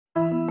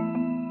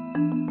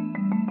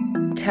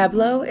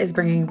Tablo is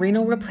bringing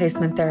renal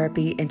replacement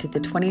therapy into the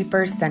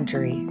 21st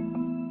century.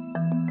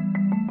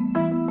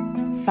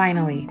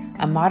 Finally,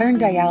 a modern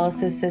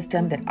dialysis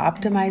system that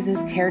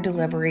optimizes care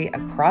delivery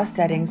across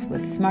settings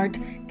with smart,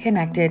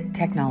 connected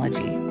technology.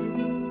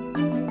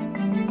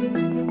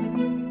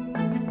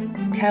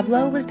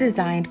 Tablo was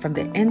designed from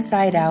the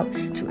inside out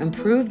to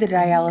improve the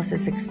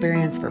dialysis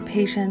experience for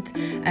patients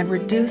and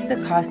reduce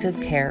the cost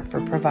of care for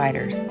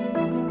providers.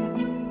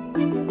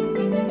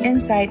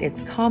 Inside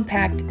its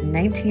compact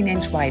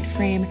 19-inch wide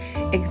frame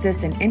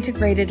exists an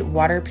integrated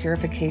water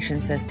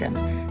purification system,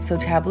 so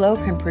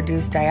Tablo can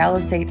produce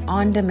dialysate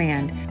on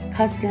demand,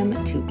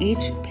 custom to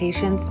each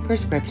patient's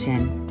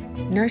prescription.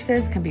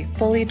 Nurses can be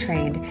fully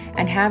trained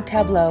and have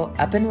Tablo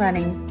up and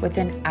running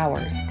within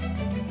hours.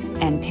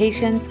 And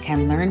patients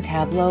can learn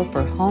Tablo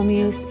for home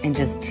use in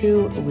just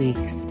 2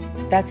 weeks.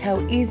 That's how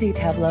easy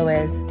Tablo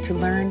is to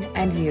learn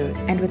and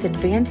use. And with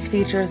advanced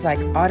features like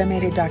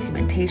automated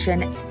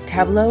documentation,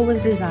 Tablo was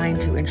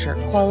designed to ensure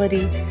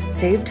quality,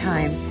 save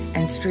time,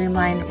 and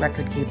streamline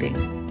record keeping,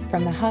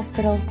 from the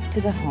hospital to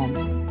the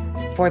home.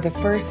 For the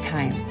first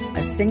time,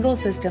 a single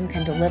system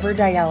can deliver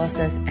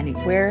dialysis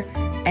anywhere,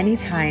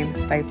 anytime,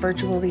 by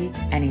virtually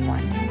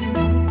anyone.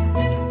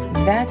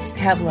 That's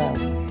Tablo,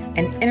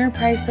 an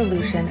enterprise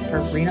solution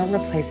for renal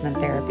replacement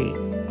therapy.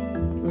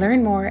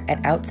 Learn more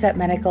at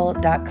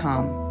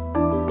outsetmedical.com.